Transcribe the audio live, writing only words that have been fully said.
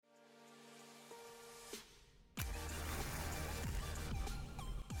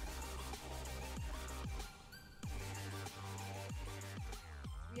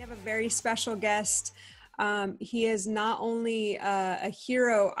have a very special guest. He is not only a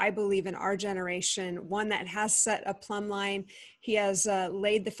hero, I believe, in our generation, one that has set a plumb line. He has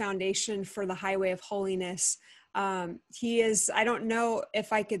laid the foundation for the highway of holiness. He is, I don't know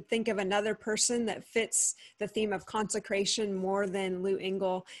if I could think of another person that fits the theme of consecration more than Lou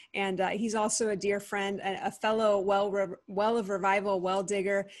Engle. And he's also a dear friend, a fellow well of revival, well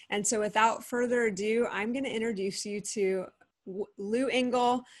digger. And so without further ado, I'm going to introduce you to Lou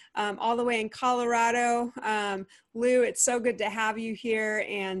Engle, all the way in Colorado. Lou, it's so good to have you here,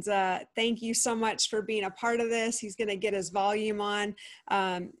 and thank you so much for being a part of this. He's going to get his volume on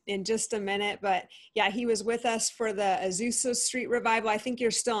in just a minute, but yeah, he was with us for the Azusa Street Revival. I think you're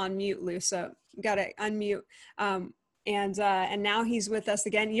still on mute, Lou, so you got to unmute. And now he's with us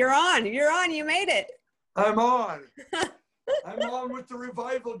again. You're on, you made it. I'm on. I'm on with the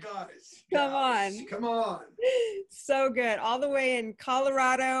revival guys. Come on. So good. All the way in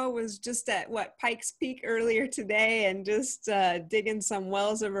Colorado, was just at Pikes Peak earlier today, and just digging some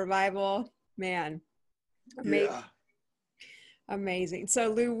wells of revival. Man, amazing. Yeah. Amazing. So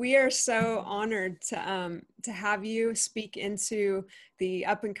Lou, we are so honored to have you speak into the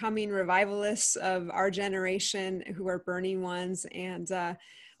up and coming revivalists of our generation who are burning ones. And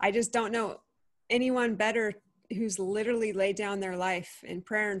I just don't know anyone better who's literally laid down their life in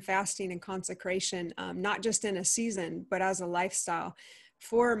prayer and fasting and consecration, not just in a season, but as a lifestyle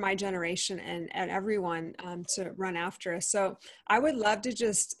for my generation and everyone to run after us. So I would love to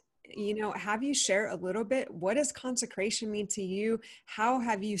just, have you share a little bit. What does consecration mean to you? How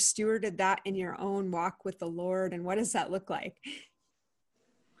have you stewarded that in your own walk with the Lord? And what does that look like?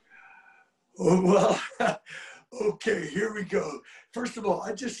 Oh, well, okay, here we go. First of all,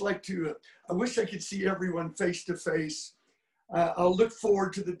 I'd just like to, I wish I could see everyone face to face. I'll look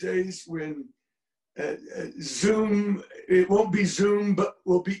forward to the days when Zoom, it won't be Zoom, but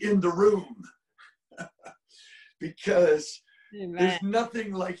we'll be in the room. Because Amen. There's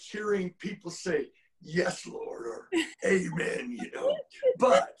nothing like hearing people say, yes, Lord, or amen,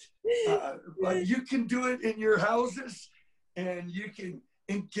 But you can do it in your houses, and you can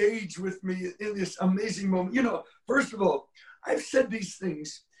engage with me in this amazing moment. First of all, I've said these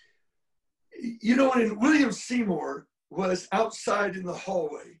things, when William Seymour was outside in the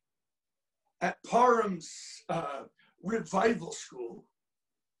hallway at Parham's revival school.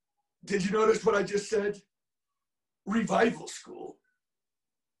 Did you notice what I just said? Revival school.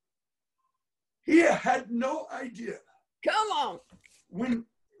 He had no idea. Come on.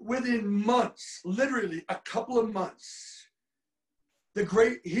 Within months, literally a couple of months,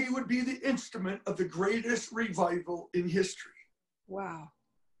 he would be the instrument of the greatest revival in history. Wow.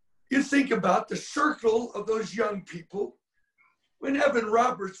 You think about the circle of those young people when Evan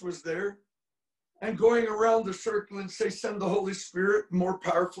Roberts was there and going around the circle and say, send the Holy Spirit more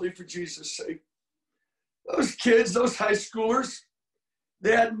powerfully for Jesus' sake. Those kids, those high schoolers,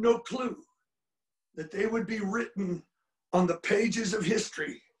 they had no clue that they would be written on the pages of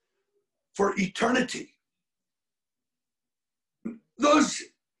history for eternity. Those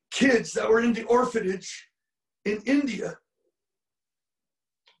kids that were in the orphanage in India,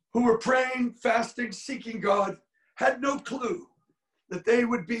 who were praying, fasting, seeking God, had no clue that they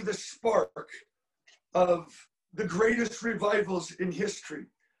would be the spark of the greatest revivals in history.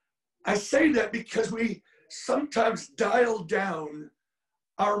 I say that because we sometimes dial down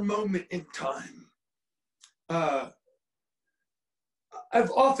our moment in time. I've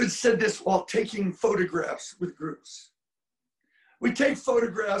often said this while taking photographs with groups. We take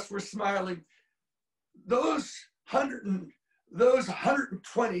photographs, we're smiling. Those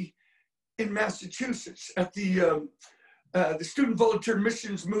 120 in Massachusetts at the Student Volunteer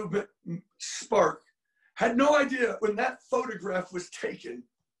Missions Movement Spark had no idea when that photograph was taken,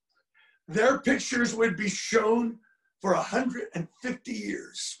 their pictures would be shown for 150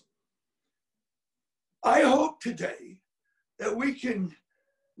 years. I hope today that we can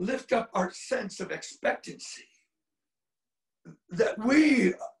lift up our sense of expectancy, that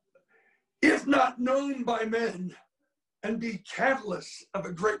we, if not known by men and be catalysts of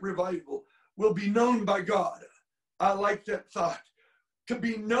a great revival, will be known by God. I like that thought. To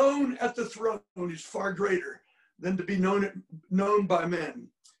be known at the throne is far greater than to be known by men.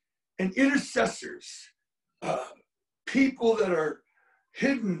 And intercessors, people that are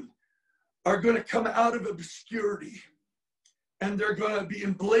hidden, are going to come out of obscurity, and they're going to be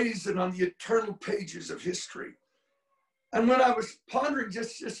emblazoned on the eternal pages of history. And when I was pondering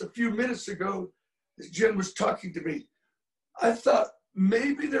just a few minutes ago, as Jen was talking to me, I thought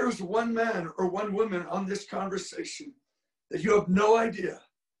maybe there was one man or one woman on this conversation that you have no idea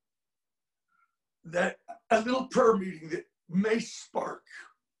that a little prayer meeting that may spark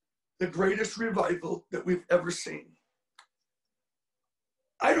the greatest revival that we've ever seen.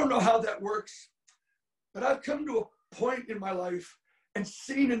 I don't know how that works, but I've come to a point in my life and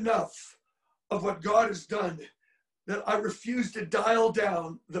seen enough of what God has done that I refuse to dial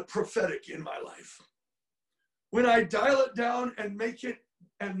down the prophetic in my life. When I dial it down and make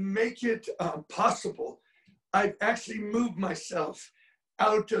it possible, I've actually moved myself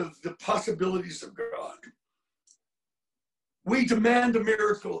out of the possibilities of God. We demand a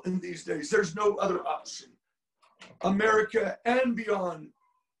miracle in these days. There's no other option. America and beyond,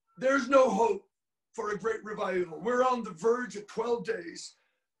 there's no hope for a great revival. We're on the verge of 12 days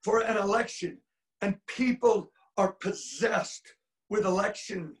for an election, and people are possessed with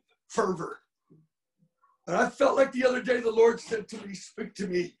election fervor. And I felt like the other day the Lord said to me, speak to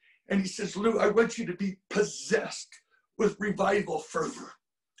me, and he says, Lou, I want you to be possessed with revival fervor,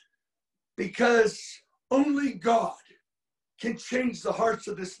 because only God can change the hearts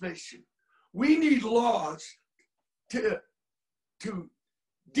of this nation. We need laws to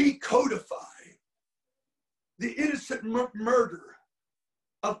decodify the innocent murder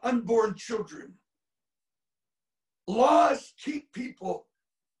of unborn children. Laws keep people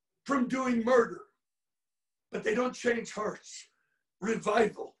from doing murder, but they don't change hearts.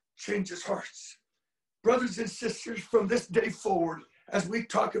 Revival changes hearts. Brothers and sisters, from this day forward, as we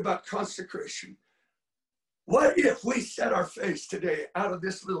talk about consecration, what if we set our face today out of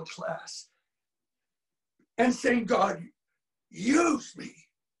this little class and saying, God, use me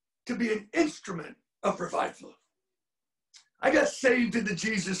to be an instrument of revival? I got saved in the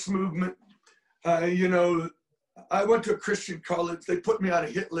Jesus movement. I went to a Christian college. They put me on a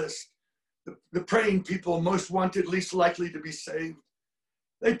hit list. The praying people, most wanted, least likely to be saved.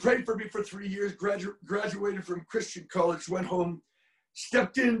 They prayed for me for 3 years, graduated from Christian college, went home,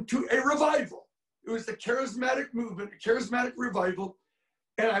 stepped into a revival. It was the charismatic movement, a charismatic revival.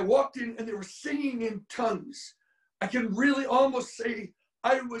 And I walked in and they were singing in tongues. I can really almost say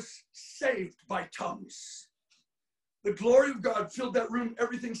I was saved by tongues. The glory of God filled that room.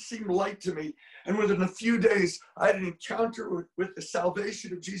 Everything seemed light to me. And within a few days, I had an encounter with the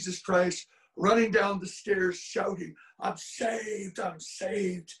salvation of Jesus Christ, running down the stairs, shouting, I'm saved, I'm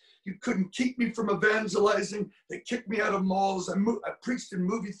saved. You couldn't keep me from evangelizing. They kicked me out of malls. I preached in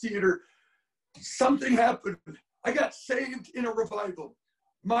movie theater. Something happened. I got saved in a revival.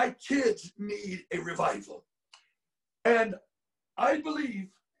 My kids need a revival. And I believe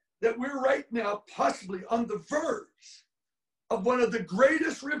that we're right now possibly on the verge of one of the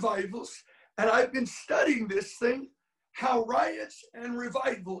greatest revivals. And I've been studying this thing, how riots and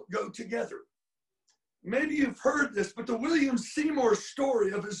revival go together. Maybe you've heard this, but the William Seymour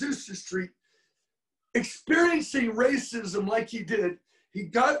story of Azusa Street, experiencing racism like he did, he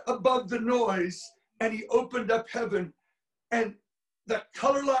got above the noise and he opened up heaven, and the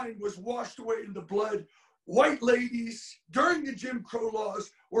color line was washed away in the blood. White ladies during the Jim Crow laws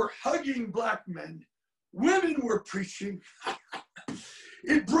were hugging black men. Women were preaching.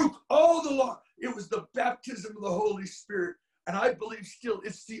 It broke all the law. It was the baptism of the Holy Spirit. And I believe still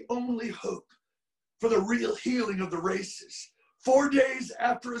it's the only hope for the real healing of the races. 4 days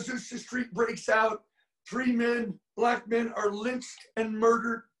after Azusa Street breaks out, 3 men, black men, are lynched and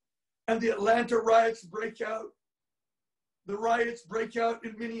murdered, and the Atlanta riots break out. The riots break out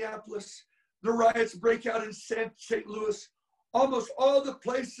in Minneapolis. The riots break out in St. Louis. Almost all the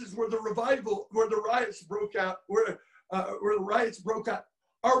places where the riots broke out,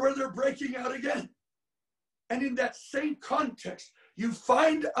 are where they're breaking out again. And in that same context, you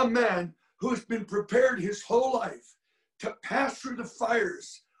find a man who has been prepared his whole life to pass through the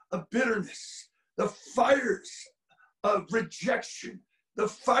fires of bitterness, the fires of rejection, the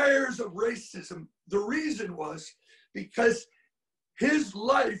fires of racism. The reason was because his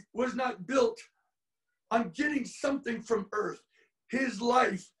life was not built on getting something from earth. His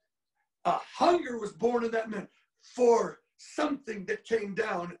life, a hunger was born in that man for something that came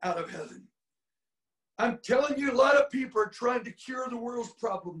down out of heaven. I'm telling you, a lot of people are trying to cure the world's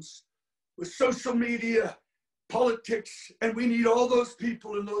problems with social media, politics, and we need all those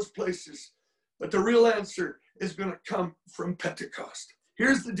people in those places. But the real answer is going to come from Pentecost.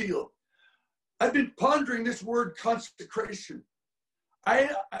 Here's the deal. I've been pondering this word consecration.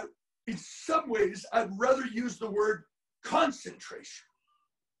 In some ways, I'd rather use the word concentration.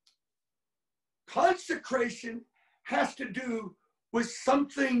 Consecration has to do with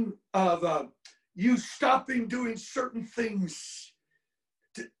something of you stopping doing certain things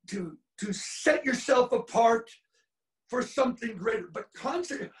to set yourself apart for something greater. But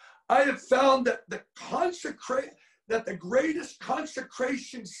I have found that the greatest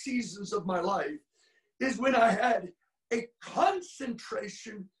consecration seasons of my life is when I had a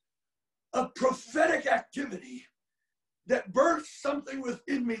concentration a prophetic activity that birthed something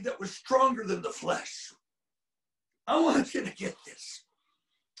within me that was stronger than the flesh. I want you to get this.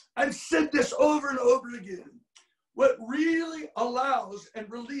 I've said this over and over again. What really allows and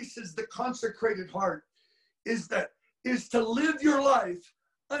releases the consecrated heart is to live your life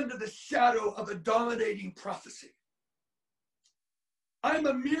under the shadow of a dominating prophecy. I'm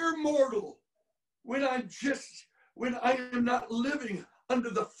a mere mortal when I am not living under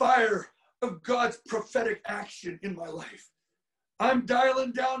the fire of God's prophetic action in my life. I'm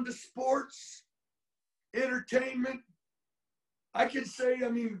dialing down to sports, entertainment. I can say,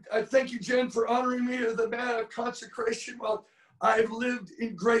 I thank you, Jen, for honoring me as the man of consecration. Well, I've lived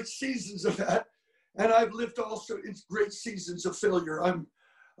in great seasons of that, and I've lived also in great seasons of failure.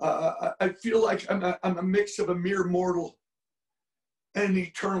 I feel like I'm a mix of a mere mortal and an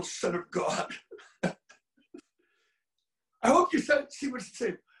eternal Son of God. I hope you see what I'm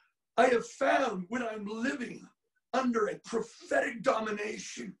saying. I have found when I'm living under a prophetic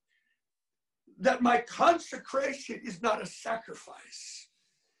domination that my consecration is not a sacrifice.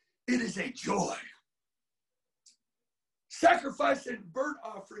 It is a joy. Sacrifice and burnt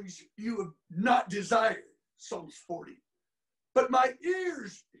offerings you have not desired, Psalms 40. But my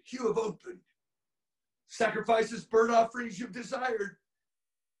ears you have opened. Sacrifices, burnt offerings you've desired.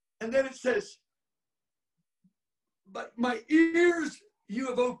 And then it says, but my ears you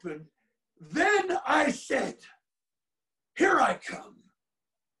have opened. Then I said, here I come.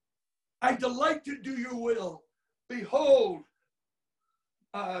 I delight to do your will. Behold,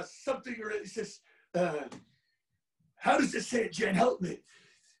 something, or it says, how does it say it, Jen? Help me.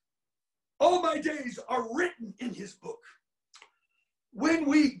 All my days are written in his book. When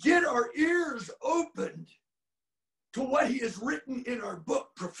we get our ears opened to what he has written in our book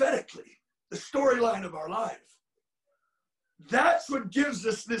prophetically, the storyline of our life, that's what gives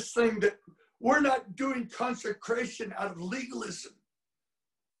us this thing that we're not doing consecration out of legalism.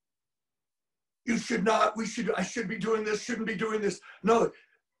 You should not, I should be doing this, shouldn't be doing this. No,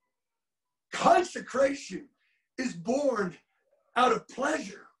 consecration is born out of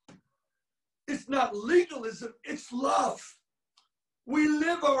pleasure. It's not legalism, it's love. We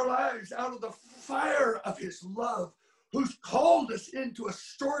live our lives out of the fire of his love, who's called us into a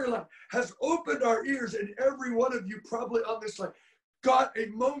storyline, has opened our ears, and every one of you probably on this line got a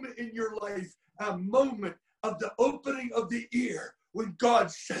moment in your life, a moment of the opening of the ear when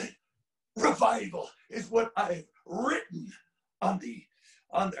God said, revival is what I've written on the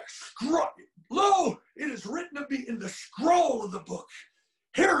scroll. Lo, it is written of me in the scroll of the book.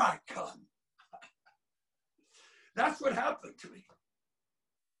 Here I come. That's what happened to me.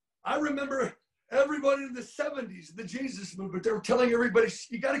 I remember everybody in the 70s, the Jesus movement, they were telling everybody,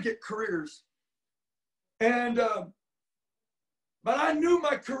 you got to get careers. And, but I knew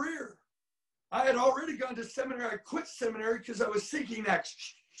my career. I had already gone to seminary. I quit seminary because I was seeking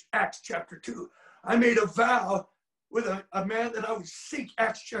Acts chapter 2. I made a vow with a man that I would seek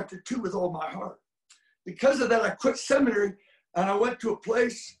Acts chapter 2 with all my heart. Because of that, I quit seminary and I went to a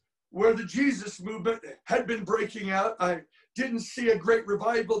place where the Jesus movement had been breaking out. I didn't see a great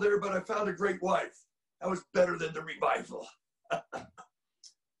revival there, but I found a great wife. That was better than the revival. But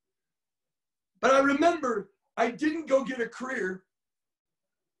I remember I didn't go get a career.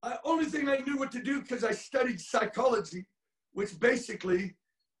 The only thing I knew what to do, because I studied psychology, which basically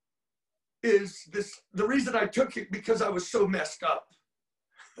is the reason I took it, because I was so messed up.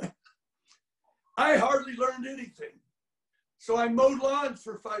 I hardly learned anything. So I mowed lawns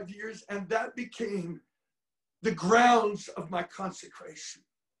for 5 years, and that became the grounds of my consecration.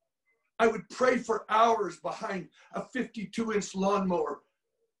 I would pray for hours behind a 52-inch lawnmower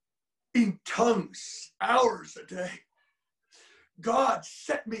in tongues, hours a day. God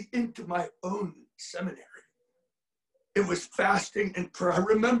set me into my own seminary. It was fasting and prayer. I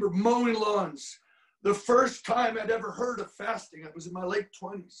remember mowing lawns. The first time I'd ever heard of fasting, I was in my late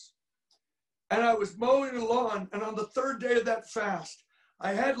 20s. And I was mowing a lawn, and on the third day of that fast,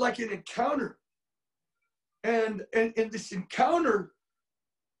 I had like an encounter. And in this encounter,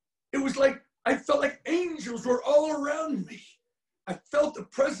 it was like, I felt like angels were all around me. I felt the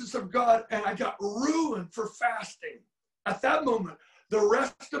presence of God, and I got ruined for fasting. At that moment, the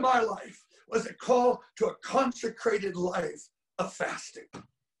rest of my life was a call to a consecrated life of fasting.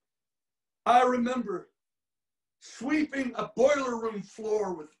 I remember sweeping a boiler room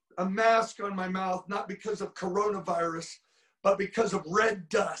floor with a mask on my mouth, not because of coronavirus, but because of red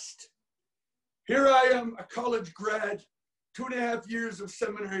dust. Here I am, a college grad, 2.5 years of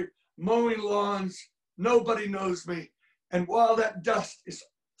seminary, mowing lawns. Nobody knows me. And while that dust is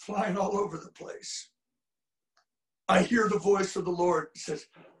flying all over the place, I hear the voice of the Lord. It says,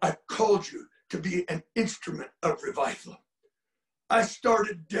 I've called you to be an instrument of revival. I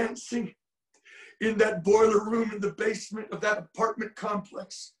started dancing in that boiler room in the basement of that apartment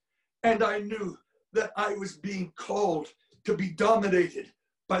complex. And I knew that I was being called to be dominated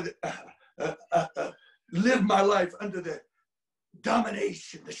by live my life under the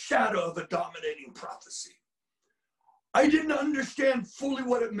domination, the shadow of a dominating prophecy. I didn't understand fully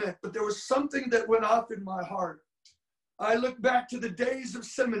what it meant, but there was something that went off in my heart. I look back to the days of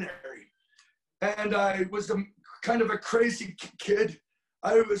seminary, and I was a kind of a crazy kid.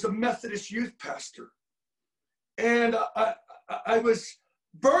 I was a Methodist youth pastor, and I was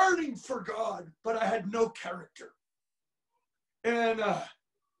burning for God, but I had no character. And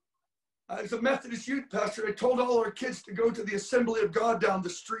as a Methodist youth pastor, I told all our kids to go to the Assembly of God down the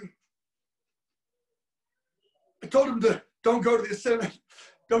street. I told them to don't go to the assembly,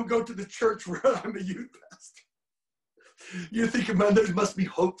 don't go to the church where I'm a youth pastor. You're thinking, man, there must be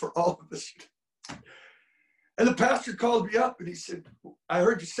hope for all of us. And the pastor called me up and he said, I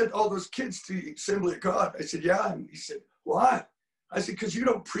heard you sent all those kids to the Assembly of God. I said, yeah. And he said, why? I said, because you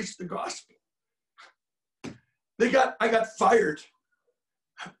don't preach the gospel. I got fired.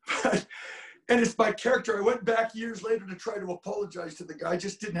 And it's my character. I went back years later to try to apologize to the guy. I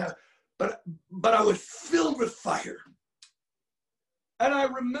just didn't have, but I was filled with fire. And I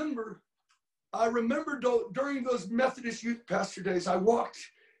remember during those Methodist youth pastor days, I walked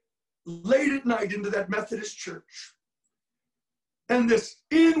late at night into that Methodist church. And this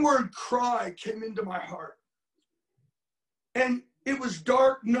inward cry came into my heart. And it was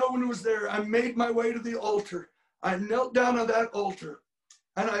dark, no one was there. I made my way to the altar. I knelt down on that altar.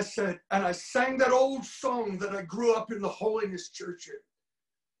 And I sang that old song that I grew up in the Holiness Church in.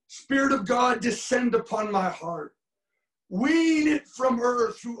 Spirit of God, descend upon my heart. Wean it from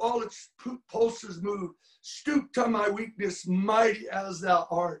earth, through all its pulses move. Stoop to my weakness, mighty as thou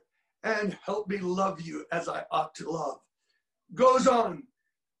art, and help me love you as I ought to love. Goes on.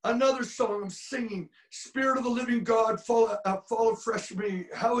 Another song I'm singing. Spirit of the living God, fall afresh on me.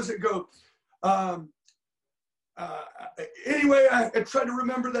 How does it go? Anyway, I try to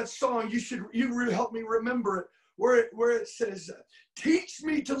remember that song. You help me remember it. Where it says, teach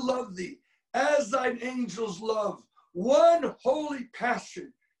me to love thee as thine angels love. One holy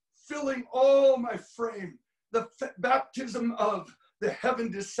passion filling all my frame. The baptism of the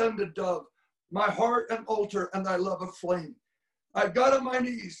heaven descended dove. My heart an altar and thy love a flame. I got on my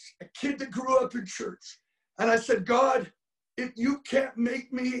knees, a kid that grew up in church. And I said, God, if you can't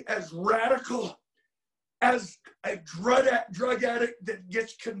make me as radical as a drug addict that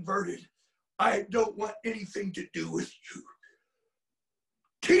gets converted, I don't want anything to do with you.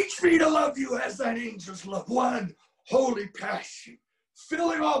 Teach me to love you as thine angels love. One holy passion,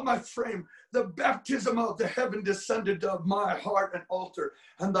 filling all my frame, the baptism of the heaven descended dove, my heart an altar,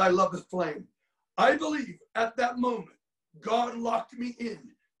 and thy love a flame. I believe at that moment, God locked me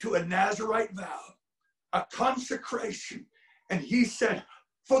in to a Nazarite vow, a consecration. And he said,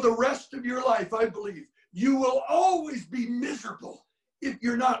 for the rest of your life, I believe, you will always be miserable if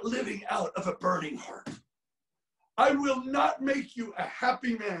you're not living out of a burning heart. I will not make you a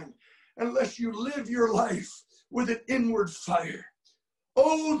happy man unless you live your life with an inward fire.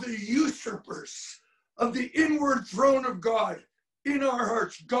 Oh, the usurpers of the inward throne of God in our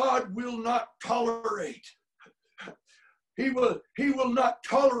hearts, God will not tolerate. He will not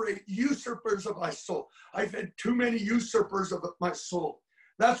tolerate usurpers of my soul. I've had too many usurpers of my soul.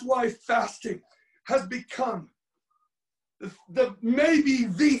 That's why fasting has become maybe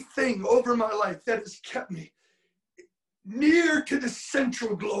the thing over my life that has kept me near to the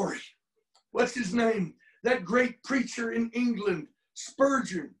central glory. What's his name? That great preacher in England,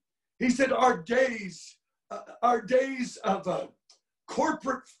 Spurgeon. He said, our days of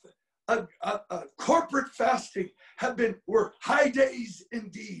corporate fasting were high days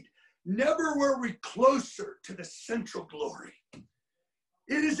indeed. Never were we closer to the central glory.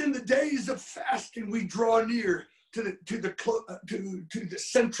 It is in the days of fasting we draw near to the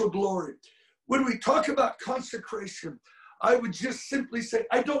central glory. When we talk about consecration, I would just simply say,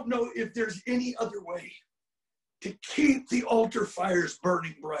 I don't know if there's any other way to keep the altar fires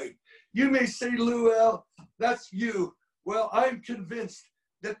burning bright. You may say, Luel, that's you. Well, I'm convinced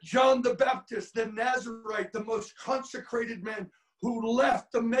that John the Baptist, the Nazarite, the most consecrated man who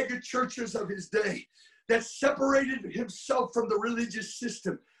left the mega churches of his day, that separated himself from the religious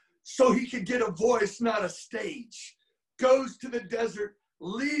system so he could get a voice, not a stage, goes to the desert,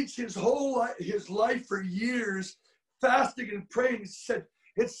 leads his whole life, his life for years, fasting and praying.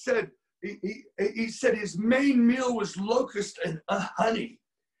 He said his main meal was locust and honey.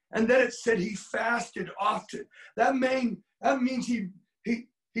 And then it said he fasted often. That means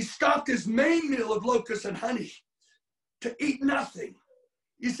he stopped his main meal of locusts and honey to eat nothing.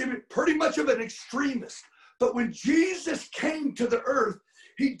 He's pretty much of an extremist. But when Jesus came to the earth,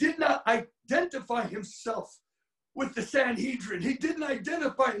 he did not identify himself with the Sanhedrin. He didn't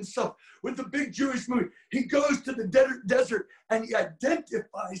identify himself with the big Jewish movement. He goes to the desert and he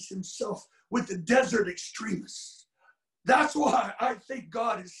identifies himself with the desert extremists. That's why I think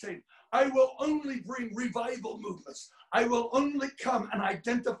God is saying, I will only bring revival movements. I will only come and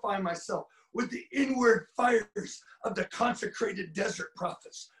identify myself with the inward fires of the consecrated desert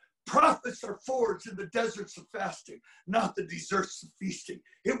prophets. Prophets are forged in the deserts of fasting, not the deserts of feasting.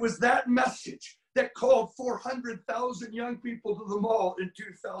 It was that message that called 400,000 young people to the mall in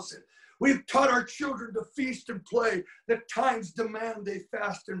 2000. We've taught our children to feast and play. The times demand they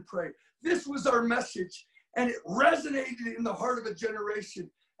fast and pray. This was our message, and it resonated in the heart of a generation.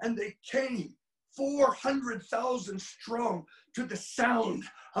 And they came 400,000 strong to the sound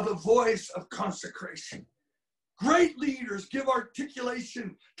of a voice of consecration. Great leaders give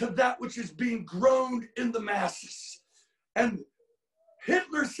articulation to that which is being groaned in the masses. And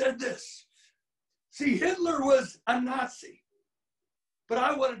Hitler said this. See, Hitler was a Nazi, but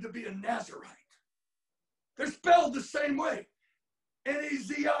I wanted to be a Nazarite. They're spelled the same way.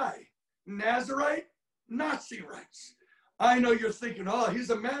 N-A-Z-I. Nazarite, Nazi rights. I know you're thinking, oh, he's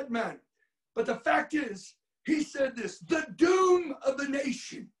a madman. But the fact is, he said this, the doom of the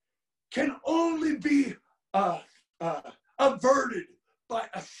nation can only be averted by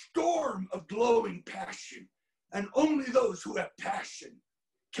a storm of glowing passion. And only those who have passion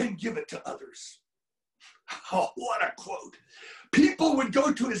can give it to others. Oh, what a quote. People would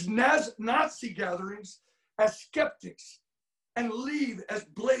go to his Nazi gatherings as skeptics and leave as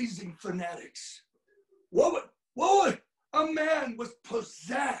blazing fanatics. A man was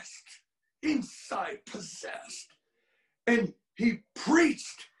possessed, inside possessed. And he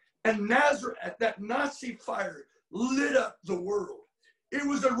preached, and Nazareth, that Nazi fire lit up the world. It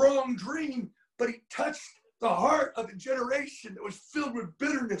was a wrong dream, but he touched the heart of a generation that was filled with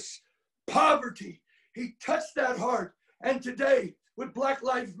bitterness, poverty. He touched that heart. And today, with Black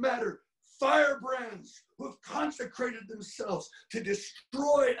Lives Matter, firebrands who have consecrated themselves to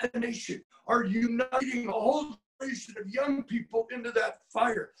destroy a nation are uniting a whole generation of young people into that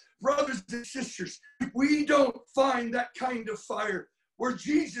fire. Brothers and sisters, if we don't find that kind of fire where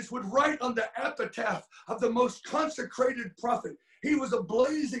Jesus would write on the epitaph of the most consecrated prophet, he was a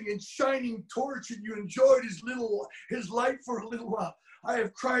blazing and shining torch, and you enjoyed his light for a little while. I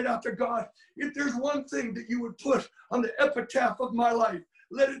have cried out to God, if there's one thing that you would put on the epitaph of my life,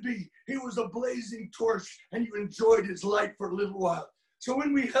 let it be, he was a blazing torch and you enjoyed his light for a little while. So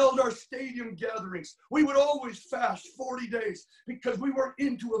when we held our stadium gatherings, we would always fast 40 days because we weren't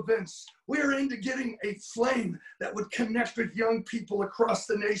into events. We were into getting a flame that would connect with young people across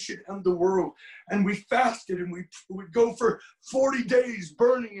the nation and the world. And we fasted and we would go for 40 days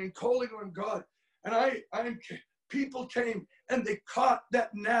burning and calling on God. And people came and they caught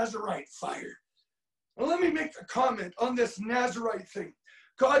that Nazarite fire. Now let me make a comment on this Nazarite thing.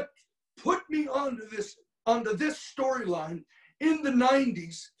 God put me onto this storyline in the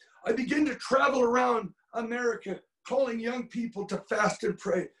 90s. I began to travel around America calling young people to fast and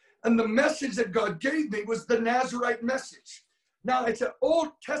pray. And the message that God gave me was the Nazarite message. Now, it's an Old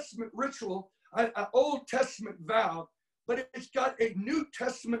Testament ritual, an Old Testament vow, but it's got a New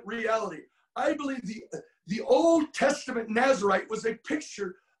Testament reality. I believe the Old Testament Nazarite was a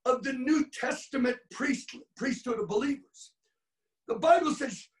picture of the New Testament priesthood of believers. The Bible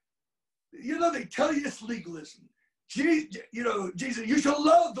says, they tell you it's legalism. Jesus, you shall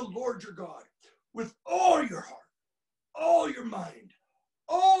love the Lord your God with all your heart, all your mind,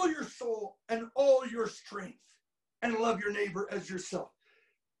 all your soul, and all your strength, and love your neighbor as yourself.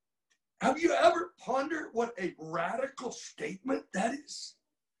 Have you ever pondered what a radical statement that is?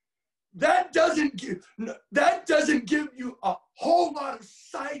 That doesn't give you a whole lot of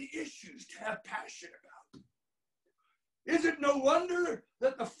side issues to have passion about. Is it no wonder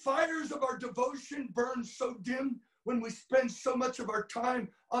that the fires of our devotion burn so dim when we spend so much of our time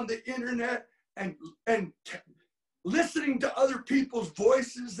on the internet and listening to other people's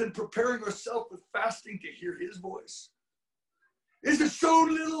voices and preparing ourselves with fasting to hear his voice? Is it so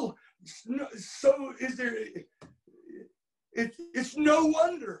little? It's no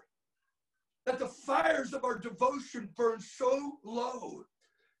wonder that the fires of our devotion burn so low,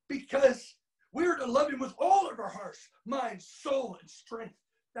 because we're to love him with all of our hearts, mind, soul, and strength.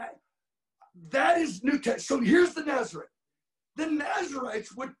 That is New Testament. So here's the Nazarite. The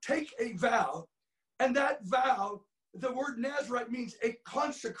Nazarites would take a vow, and that vow the word Nazarite means a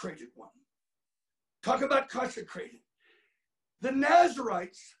consecrated one. Talk about consecrated. The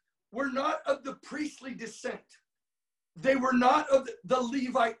Nazarites were not of the priestly descent. They were not of the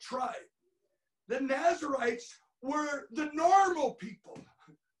Levite tribe. The Nazarites were the normal people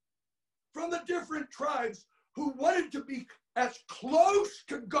from the different tribes who wanted to be as close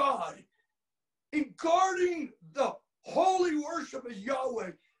to God in guarding the holy worship of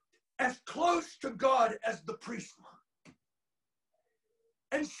Yahweh, as close to God as the priests were.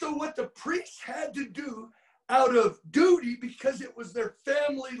 And so what the priests had to do out of duty, because it was their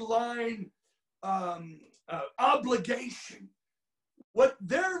family line obligation, what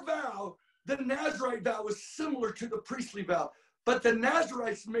their vow, the Nazarite vow, was similar to the priestly vow, but the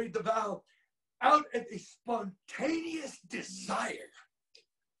Nazarites made the vow out of a spontaneous desire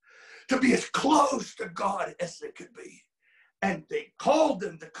to be as close to God as they could be. And they called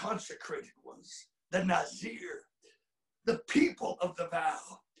them the consecrated ones, the Nazir, the people of the vow.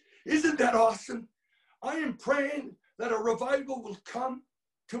 Isn't that awesome? I am praying that a revival will come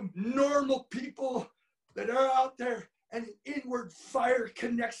to normal people that are out there, and an inward fire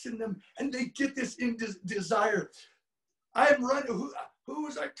connects in them, and they get this desire. I am running, who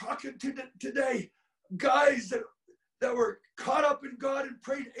was I talking to today? Guys that were caught up in God and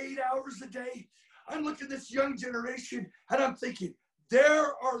prayed 8 hours a day. I'm looking at this young generation, and I'm thinking,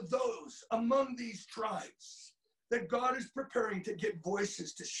 there are those among these tribes that God is preparing to get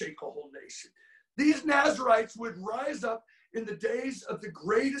voices to shake a whole nation. These Nazarites would rise up in the days of the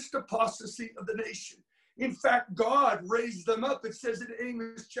greatest apostasy of the nation. In fact, God raised them up. It says in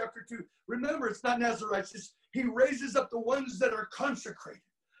Amos chapter 2. Remember, it's not Nazarites. He raises up the ones that are consecrated.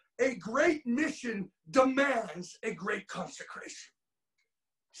 A great mission demands a great consecration.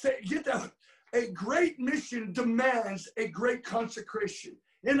 Say, get that. A great mission demands a great consecration.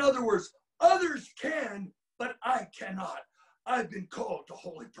 In other words, others can, but I cannot. I've been called to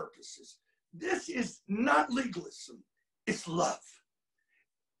holy purposes. This is not legalism. It's love.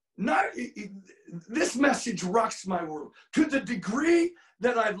 This message rocks my world. To the degree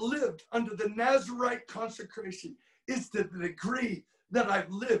that I've lived under the Nazarite consecration is the degree that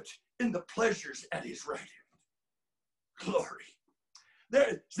I've lived in the pleasures at his right hand. Glory.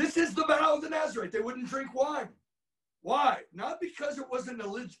 This is the vow of the Nazarite. They wouldn't drink wine. Why? Not because it wasn't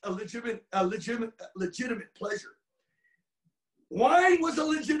a legitimate pleasure. Wine was a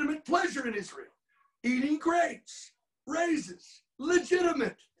legitimate pleasure in Israel. Eating grapes, raisins,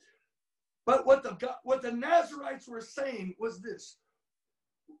 legitimate. But what the Nazarites were saying was this: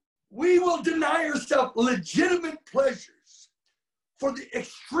 we will deny ourselves legitimate pleasures for the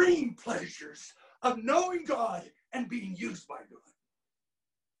extreme pleasures of knowing God and being used by God.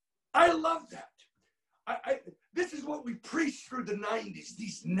 I love that. This is what we preached through the 90s.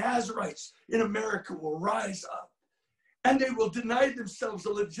 These Nazarites in America will rise up, and they will deny themselves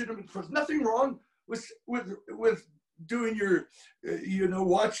a legitimate pleasure. Nothing wrong with doing your,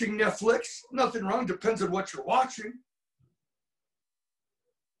 watching Netflix. Nothing wrong. Depends on what you're watching.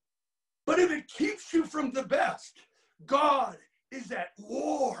 But if it keeps you from the best, God is at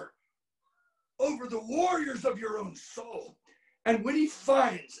war over the warriors of your own soul. And when he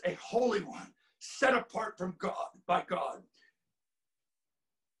finds a holy one set apart from God, by God,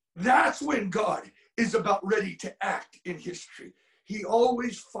 that's when God is about ready to act in history. He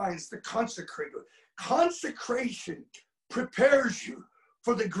always finds the consecrated. Consecration prepares you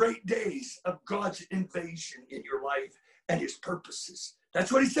for the great days of God's invasion in your life and his purposes.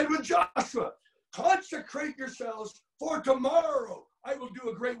 That's what he said with Joshua. Consecrate yourselves, for tomorrow I will do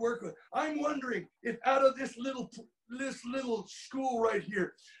a great work. I'm wondering if out of this little school right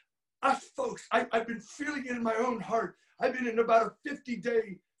here, us folks, I've been feeling it in my own heart. I've been in about a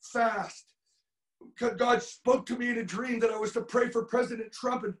 50-day fast. God spoke to me in a dream that I was to pray for President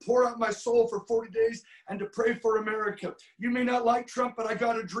Trump and pour out my soul for 40 days and to pray for America. You may not like Trump, but I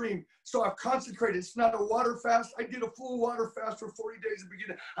got a dream. So I've consecrated. It's not a water fast. I did a full water fast for 40 days at the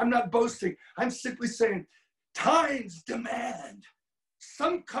beginning. I'm not boasting. I'm simply saying times demand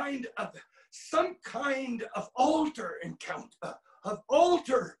some kind of altar encounter, of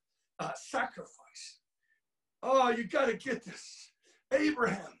altar sacrifice. Oh, you got to get this.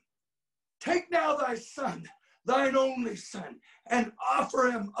 Abraham, take now thy son, thine only son, and offer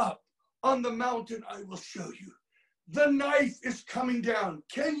him up on the mountain I will show you. The knife is coming down.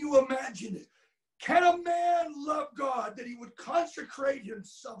 Can you imagine it? Can a man love God that he would consecrate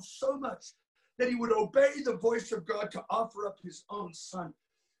himself so much that he would obey the voice of God to offer up his own son?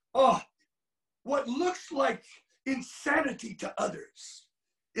 Oh, what looks like insanity to others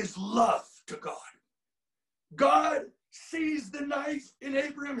is love to God. God sees the knife in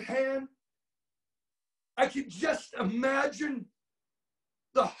Abraham's hand, I can just imagine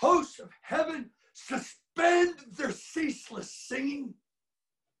the hosts of heaven suspend their ceaseless singing.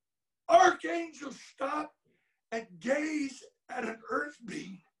 Archangels stop and gaze at an earth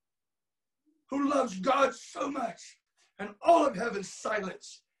being who loves God so much, and all of heaven's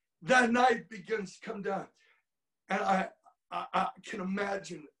silence. That night begins to come down, and I can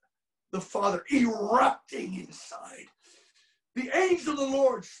imagine the Father erupting inside. The angel of the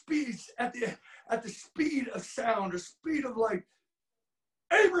Lord speeds at the speed of sound or speed of light.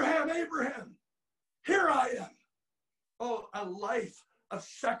 Abraham, Abraham, here I am. Oh, a life of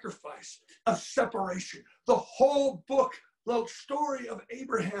sacrifice, of separation. The whole book, the story of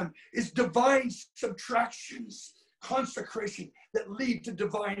Abraham, is divine subtractions, consecration that lead to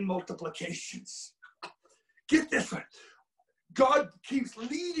divine multiplications. Get this one. God keeps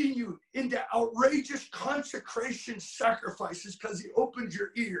leading you into outrageous consecration sacrifices because he opens your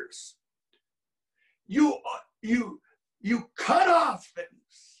ears. You cut off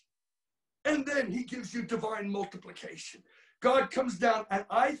things, and then he gives you divine multiplication. God comes down, and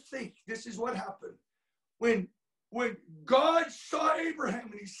I think this is what happened. When God saw Abraham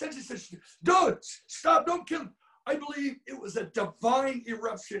and he said, "Do it, stop, don't kill him." I believe it was a divine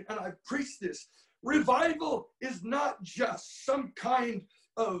eruption, and I preach this. Revival is not just some kind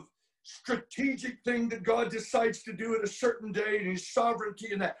of strategic thing that God decides to do at a certain day and his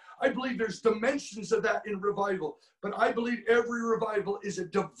sovereignty in that. I believe there's dimensions of that in revival, but I believe every revival is a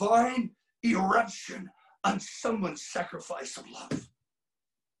divine eruption on someone's sacrifice of love.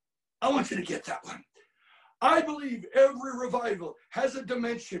 I want you to get that one. I believe every revival has a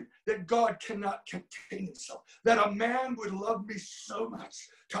dimension that God cannot contain himself. That a man would love me so much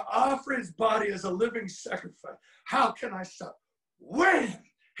to offer his body as a living sacrifice. How can I stop? When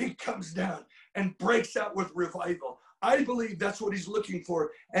he comes down and breaks out with revival. I believe that's what he's looking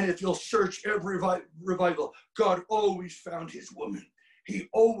for. And if you'll search every revival, God always found his woman. He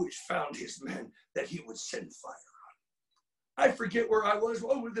always found his men that he would send fire on. I forget where I was.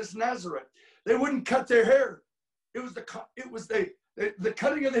 Oh, with this Nazareth. They wouldn't cut their hair. It was the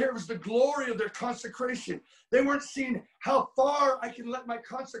cutting of the hair was the glory of their consecration. They weren't seeing how far I can let my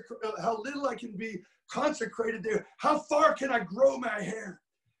how little I can be consecrated there. How far can I grow my hair?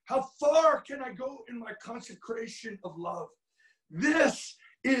 How far can I go in my consecration of love? This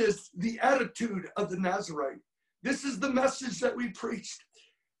is the attitude of the Nazarite. This is the message that we preached.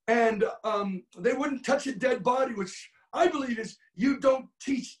 And they wouldn't touch a dead body, which I believe is you don't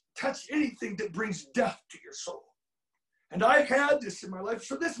touch anything that brings death to your soul. And I've had this in my life.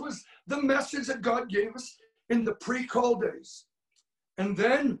 So this was the message that God gave us in the pre-call days. And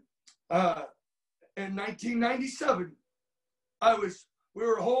then in 1997, we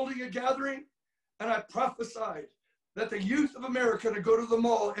were holding a gathering, and I prophesied that the youth of America to go to the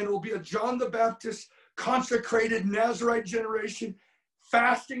mall, and it will be a John the Baptist consecrated Nazarite generation,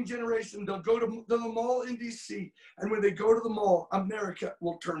 fasting generation. They'll go to the mall in DC, and when they go to the mall, America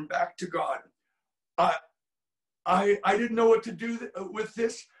will turn back to God. I didn't know what to do with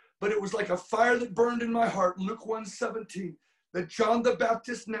this, but it was like a fire that burned in my heart. Luke 1:17, that John the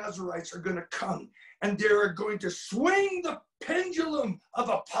Baptist Nazarites are going to come, and they are going to swing the pendulum of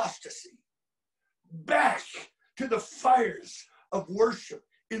apostasy back to the fires of worship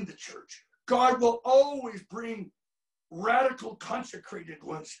in the church. God will always bring radical consecrated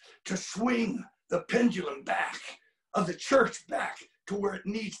ones to swing the pendulum back of the church back to where it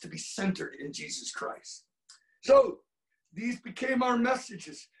needs to be centered in Jesus Christ. So these became our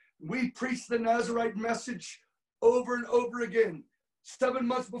messages. We preached the Nazarite message over and over again. 7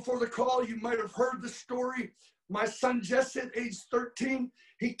 months before the call, you might have heard the story. My son Jesse, at age 13,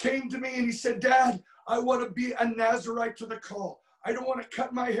 he came to me and he said, "Dad, I want to be a Nazarite to the call. I don't want to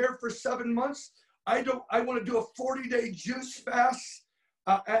cut my hair for 7 months. I want to do a 40-day juice fast,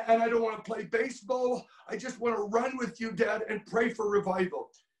 and I don't want to play baseball. I just want to run with you, Dad, and pray for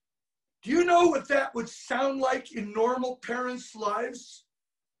revival." Do you know what that would sound like in normal parents' lives?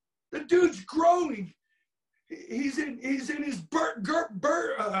 The dude's growing. He's in his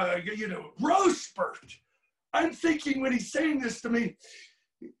growth spurt. I'm thinking when he's saying this to me,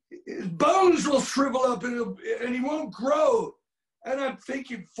 his bones will shrivel up and he won't grow. And I'm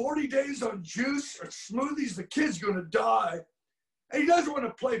thinking 40 days on juice or smoothies, the kid's going to die. And he doesn't want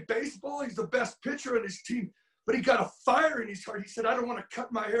to play baseball. He's the best pitcher on his team. But he got a fire in his heart. He said, "I don't want to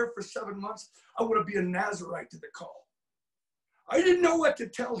cut my hair for 7 months. I want to be a Nazarite to the call." I didn't know what to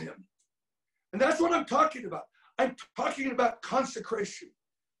tell him. And that's what I'm talking about. I'm talking about consecration.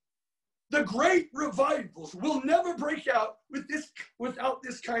 The great revivals will never break out without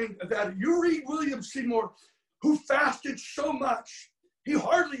this kind of attitude. You read William Seymour, who fasted so much, he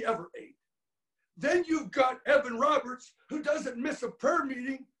hardly ever ate. Then you've got Evan Roberts, who doesn't miss a prayer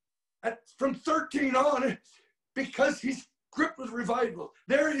meeting from 13 on because he's gripped with revival.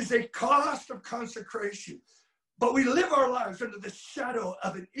 There is a cost of consecration, but we live our lives under the shadow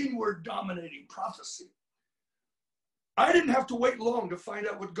of an inward dominating prophecy. I didn't have to wait long to find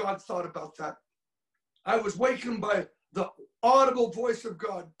out what God thought about that. I was wakened by the audible voice of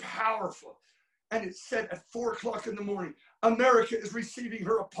God, powerful. And it said at 4 o'clock in the morning, America is receiving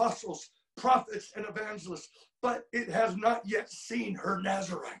her apostles, prophets, and evangelists, but it has not yet seen her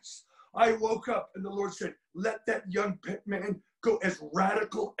Nazarites. I woke up and the Lord said, let that young man go as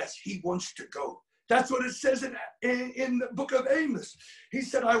radical as he wants to go. That's what it says in the book of Amos. He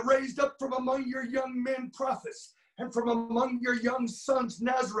said, I raised up from among your young men prophets, and from among your young sons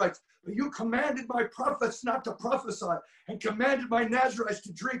Nazarites. But you commanded my prophets not to prophesy, and commanded my Nazarites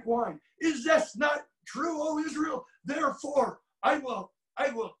to drink wine. Is this not true, O Israel? Therefore, I will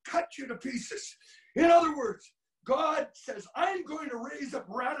cut you to pieces. In other words, God says, I'm going to raise up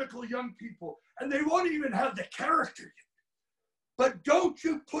radical young people, and they won't even have the character yet. But don't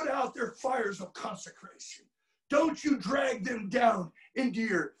you put out their fires of consecration. Don't you drag them down into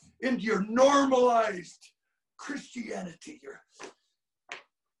your normalized Christianity, your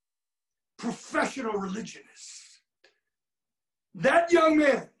professional religionists. That young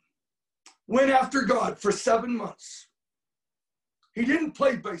man went after God for 7 months. He didn't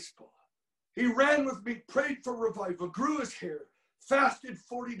play baseball. He ran with me, prayed for revival, grew his hair, fasted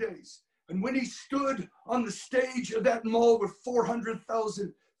 40 days. And when he stood on the stage of that mall with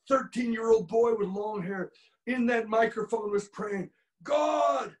 400,000, 13-year-old boy with long hair, in that microphone was praying,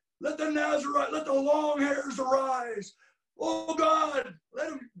 God, let the Nazarite, let the long hairs arise. Oh God, let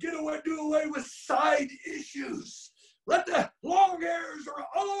them do away with side issues. Let the long hairs arise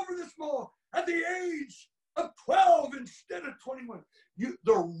all over this mall at the age of 12 instead of 21.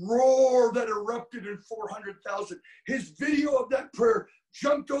 The roar that erupted in 400,000. His video of that prayer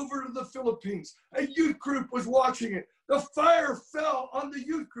jumped over to the Philippines. A youth group was watching it. The fire fell on the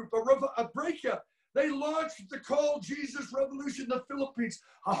youth group, a breakout. They launched the Call Jesus Revolution in the Philippines.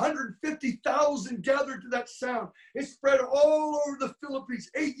 150,000 gathered to that sound. It spread all over the Philippines.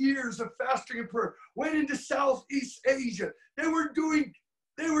 8 years of fasting and prayer. Went into Southeast Asia. They were doing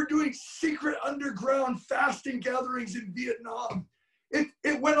secret underground fasting gatherings in Vietnam.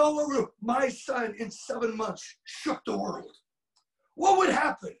 It went all over. My son, in 7 months, shook the world. What would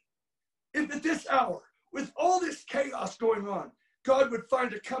happen if at this hour, with all this chaos going on, God would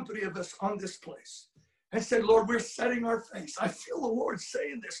find a company of us on this place and say, Lord, we're setting our face. I feel the Lord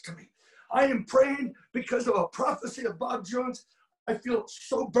saying this to me. I am praying because of a prophecy of Bob Jones. I feel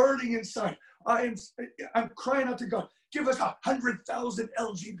so burning inside. I'm crying out to God, give us 100,000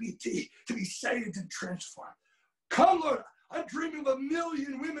 LGBT to be saved and transformed. Come, Lord. I'm dreaming of 1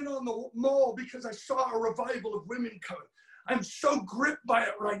 million women on the mall because I saw a revival of women coming. I'm so gripped by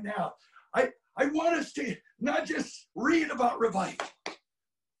it right now. I want us to not just read about revival.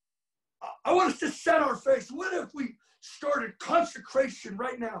 I want us to set our face. What if we started consecration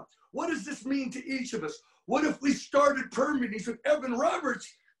right now? What does this mean to each of us? What if we started prayer meetings with Evan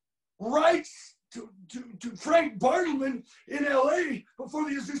Roberts writes to Frank Bartleman in LA before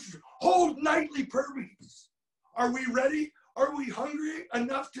the Azusa, hold nightly prayer meetings. Are we ready? Are we hungry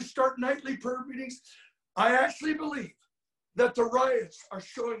enough to start nightly prayer meetings? I actually believe that the riots are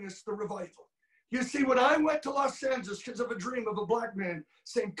showing us the revival. You see, when I went to Los Angeles because of a dream of a black man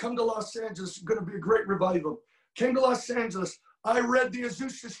saying, come to Los Angeles, it's going to be a great revival. Came to Los Angeles. I read the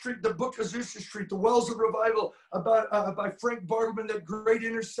Azusa Street, the book Azusa Street, The Wells of Revival by Frank Bartleman, that great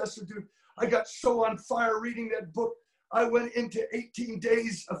intercessor dude. I got so on fire reading that book. I went into 18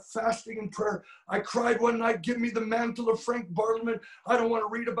 days of fasting and prayer. I cried one night, give me the mantle of Frank Bartleman. I don't want to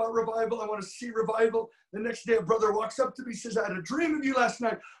read about revival. I want to see revival. The next day, a brother walks up to me, says, I had a dream of you last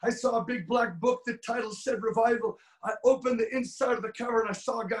night. I saw a big black book. The title said revival. I opened the inside of the cover and I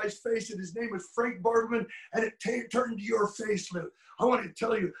saw a guy's face, and his name was Frank Bartleman, and it turned to your face, Lou. I want to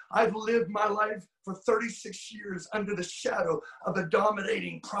tell you, I've lived my life for 36 years under the shadow of a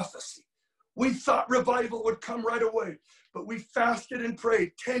dominating prophecy. We thought revival would come right away, but we fasted and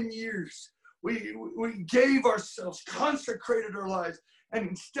prayed 10 years. We gave ourselves, consecrated our lives, and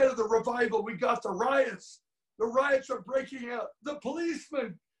instead of the revival, we got the riots. The riots are breaking out. The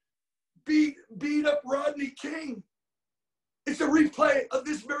policemen beat up Rodney King. It's a replay of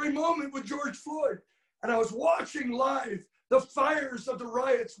this very moment with George Floyd. And I was watching live the fires of the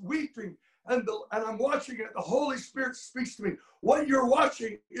riots, weeping. And I'm watching it. The Holy Spirit speaks to me. What you're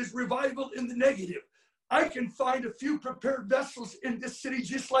watching is revival in the negative. I can find a few prepared vessels in this city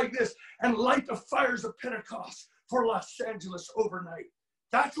just like this and light the fires of Pentecost for Los Angeles overnight.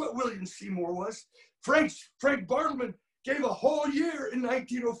 That's what William Seymour was. Frank Bartleman gave a whole year in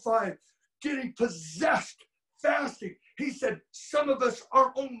 1905 getting possessed, fasting. He said, some of us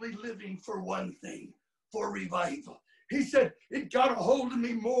are only living for one thing, for revival. He said, it got a hold of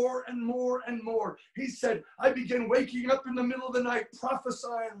me more and more and more. He said, I began waking up in the middle of the night,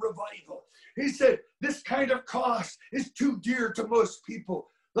 prophesying revival. He said, this kind of cost is too dear to most people.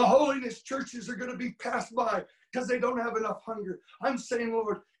 The holiness churches are going to be passed by because they don't have enough hunger. I'm saying,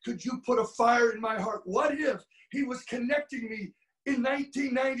 Lord, could you put a fire in my heart? What if he was connecting me in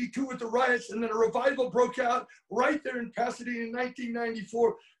 1992 with the riots, and then a revival broke out right there in Pasadena in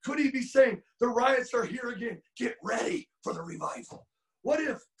 1994? Could he be saying, the riots are here again, get ready for the revival? What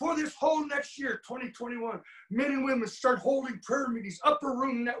if for this whole next year, 2021, men and women start holding prayer meetings, upper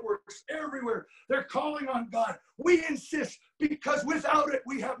room networks everywhere? They're calling on God. We insist, because without it,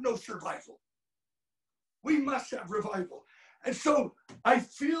 we have no survival. We must have revival. And so I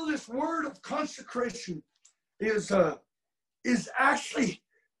feel this word of consecration is actually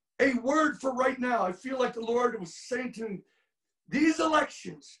a word for right now. I feel like the Lord was saying to me, these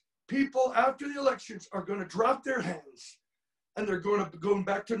elections, people after the elections are going to drop their hands and they're going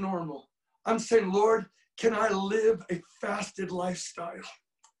back to normal. I'm saying, Lord, can I live a fasted lifestyle?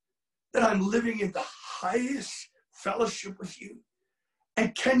 That I'm living in the highest fellowship with you.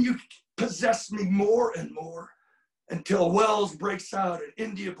 And can you possess me more and more until Wells breaks out and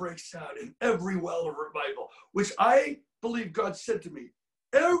India breaks out and every well of revival, which I believe God said to me,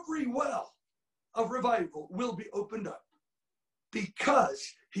 every well of revival will be opened up because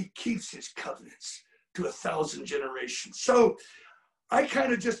he keeps his covenants to 1,000 generations. So I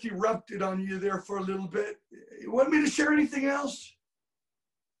kind of just erupted on you there for a little bit. You want me to share anything else?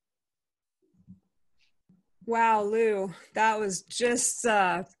 Wow, Lou, that was just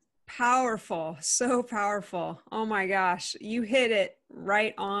powerful, so powerful. Oh my gosh, you hit it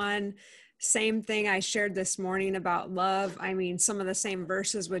right on. Same thing I shared this morning about love. I mean, some of the same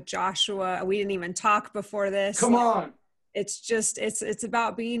verses with Joshua. We didn't even talk before this. Come on. It's just, it's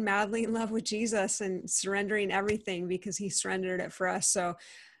about being madly in love with Jesus and surrendering everything because he surrendered it for us. So,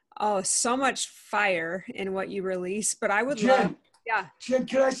 oh, so much fire in what you release, but I would love, yeah. Jen,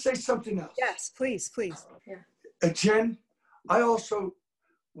 can I say something else? Yes, please. Yeah. Jen, I also,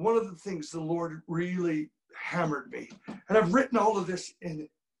 one of the things the Lord really hammered me, and I've written all of this in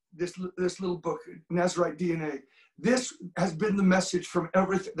this little book, Nazarite DNA. This has been the message from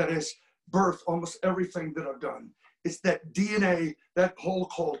everything that has birthed almost everything that I've done. It's that DNA, that whole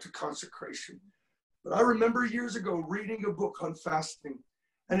call to consecration. But I remember years ago reading a book on fasting,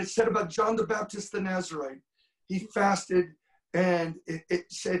 and it said about John the Baptist the Nazarite. He fasted, and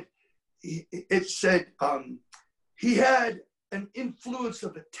it said he had an influence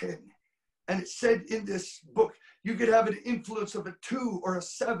of a 10. And it said in this book, you could have an influence of a 2 or a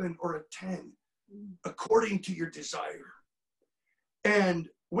 7 or a 10, according to your desire. And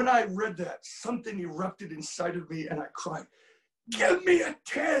when I read that, something erupted inside of me and I cried, give me a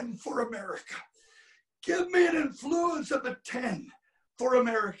 10 for America. Give me an influence of a 10 for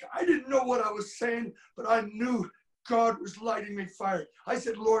America. I didn't know what I was saying, but I knew God was lighting me fire. I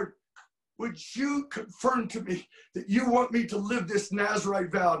said, Lord, would you confirm to me that you want me to live this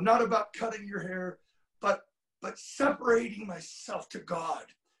Nazarite vow, not about cutting your hair, but separating myself to God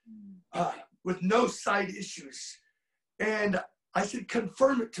with no side issues? And I said,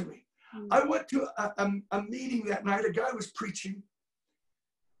 confirm it to me. I went to a meeting that night. A guy was preaching.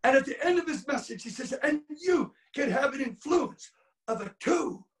 And at the end of his message, he says, and you can have an influence of a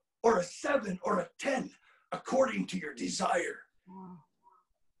 2 or a 7 or a 10, according to your desire. Wow.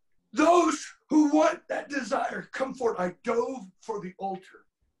 Those who want that desire, come forward. I dove for the altar.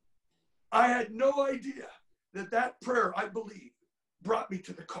 I had no idea that prayer, I believe, brought me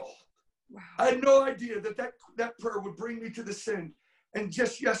to the call. Wow. I had no idea that prayer would bring me to the sin. And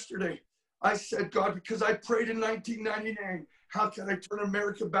just yesterday, I said, God, because I prayed in 1999, how can I turn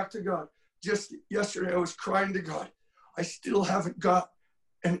America back to God? Just yesterday, I was crying to God. I still haven't got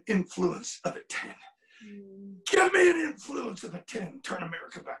an influence of a 10. Give me an influence of a 10. Turn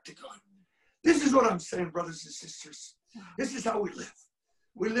America back to God. This is what I'm saying, brothers and sisters. This is how we live.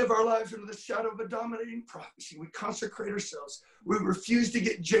 We live our lives under the shadow of a dominating prophecy. We consecrate ourselves. We refuse to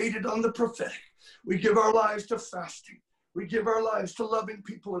get jaded on the prophetic. We give our lives to fasting. We give our lives to loving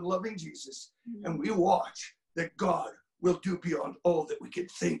people and loving Jesus. And we watch that God will do beyond all that we could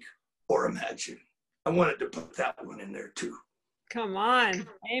think or imagine. I wanted to put that one in there too. Come on.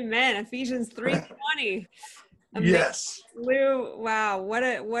 Amen. Ephesians 3:20. Amazing. Yes. Lou, wow, what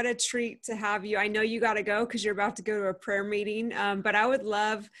a treat to have you. I know you got to go because you're about to go to a prayer meeting, but I would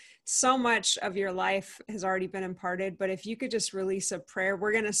love, so much of your life has already been imparted, but if you could just release a prayer.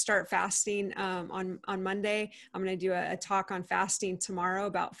 We're going to start fasting on Monday. I'm going to do a talk on fasting tomorrow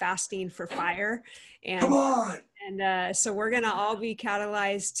about fasting for fire. Come And on. so we're going to all be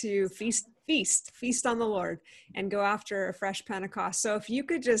catalyzed to feast on the Lord and go after a fresh Pentecost. So if you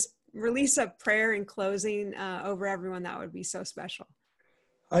could just release a prayer in closing over everyone, that would be so special.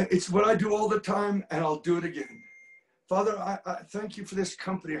 It's what I do all the time, and I'll do it again. Father, I thank you for this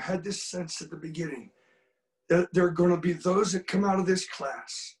company. I had this sense at the beginning that there are going to be those that come out of this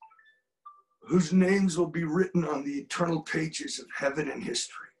class whose names will be written on the eternal pages of heaven and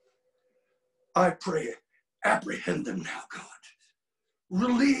history. I pray, apprehend them now, God.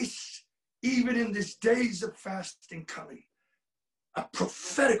 Release, even in these days of fasting coming, a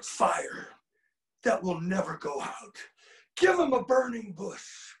prophetic fire that will never go out. Give them a burning bush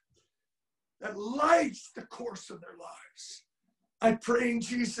that lights the course of their lives. I pray in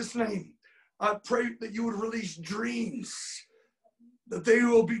Jesus' name. I pray that you would release dreams, that they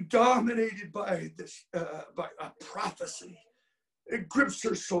will be dominated by this, by a prophecy. It grips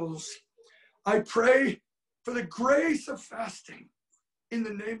their souls. I pray for the grace of fasting in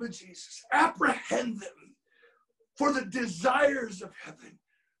the name of Jesus. Apprehend them for the desires of heaven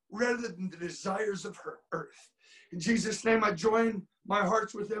rather than the desires of earth. In Jesus' name, I join my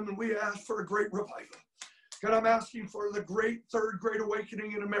hearts with them, and we ask for a great revival. God, I'm asking for the third great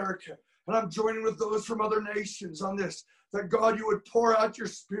awakening in America, and I'm joining with those from other nations on this, that God, you would pour out your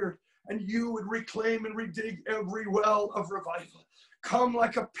spirit, and you would reclaim and redig every well of revival. Come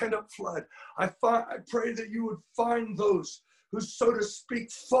like a pent-up flood. I pray that you would find those who, so to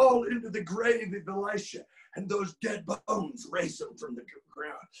speak, fall into the grave of Elisha, and those dead bones raise them from the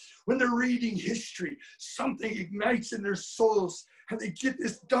ground. When they're reading history, something ignites in their souls, and they get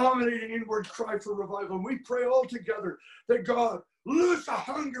this dominating inward cry for revival. And we pray all together that God loose a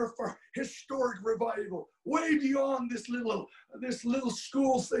hunger for historic revival, way beyond this little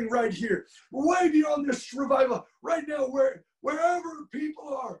school thing right here, way beyond this revival right now, wherever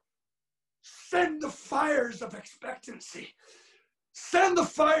people are. Send the fires of expectancy. Send the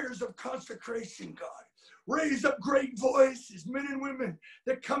fires of consecration, God. Raise up great voices, men and women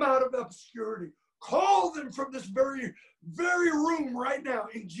that come out of obscurity. Call them from this very room right now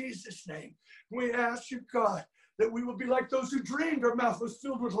in Jesus' name. We ask you, God, that we will be like those who dreamed. Our mouth was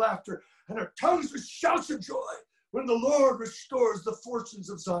filled with laughter and our tongues with shouts of joy when the Lord restores the fortunes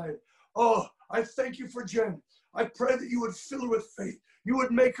of Zion. Oh, I thank you for Jen. I pray that you would fill her with faith. You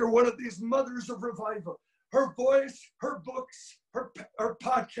would make her one of these mothers of revival. Her voice, her books, her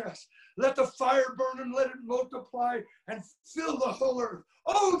podcast. Let the fire burn and let it multiply and fill the whole earth.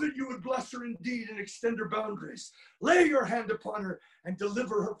 Oh, that you would bless her indeed and extend her boundaries. Lay your hand upon her and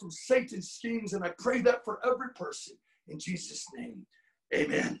deliver her from Satan's schemes. And I pray that for every person in Jesus' name.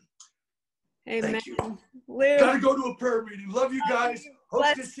 Amen. Amen. Thank you. Lou. Gotta go to a prayer meeting. Love you guys.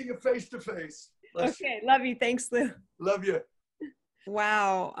 Hope to see you face to face. Okay. Love you. Thanks, Lou. Love you.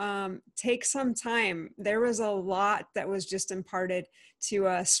 Wow. Take some time. There was a lot that was just imparted to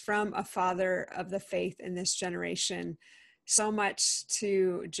us from a father of the faith in this generation. So much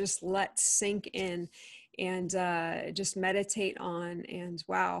to just let sink in and just meditate on. And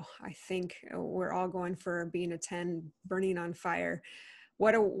wow, I think we're all going for being a 10 burning on fire.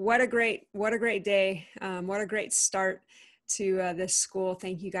 What a great day. What a great start to this school.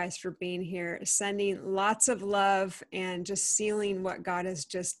 Thank you guys for being here, sending lots of love and just sealing what God has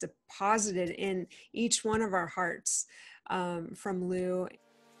just deposited in each one of our hearts from Lou.